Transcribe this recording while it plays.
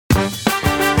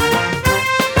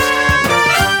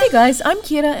guys, I'm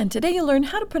Kira, and today you'll learn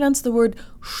how to pronounce the word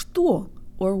что,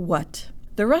 or what.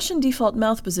 The Russian default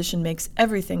mouth position makes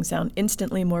everything sound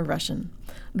instantly more Russian.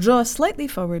 Jaw slightly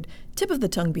forward, tip of the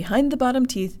tongue behind the bottom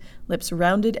teeth, lips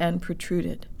rounded and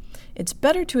protruded. It's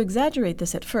better to exaggerate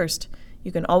this at first.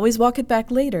 You can always walk it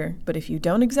back later, but if you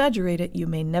don't exaggerate it, you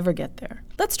may never get there.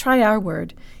 Let's try our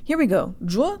word. Here we go.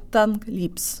 Jaw tongue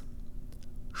lips.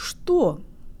 Что?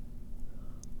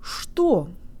 Что?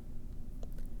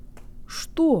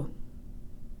 Что?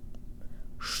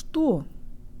 Что?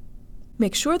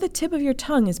 Make sure the tip of your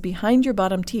tongue is behind your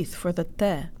bottom teeth for the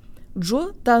T.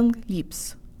 Jaw tongue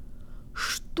lips.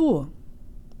 Что?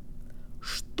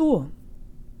 Что?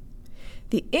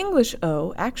 The English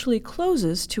O actually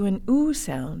closes to an oo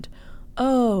sound.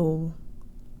 Oh.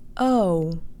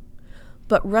 Oh.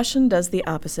 But Russian does the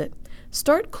opposite.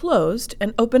 Start closed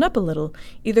and open up a little,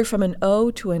 either from an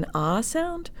O to an ah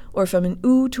sound or from an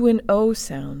oo to an O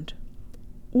sound.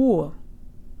 О.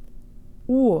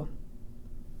 О.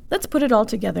 Let's put it all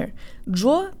together.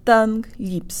 Jaw tongue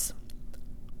lips.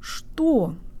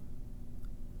 Что?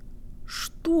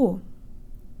 Что?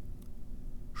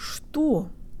 Что?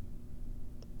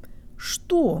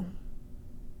 Что?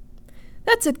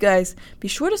 That's it, guys. Be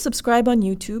sure to subscribe on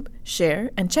YouTube,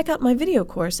 share, and check out my video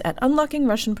course at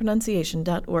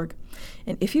unlockingrussianpronunciation.org.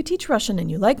 And if you teach Russian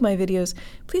and you like my videos,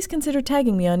 please consider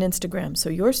tagging me on Instagram so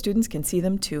your students can see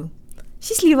them too.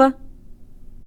 Счастливо!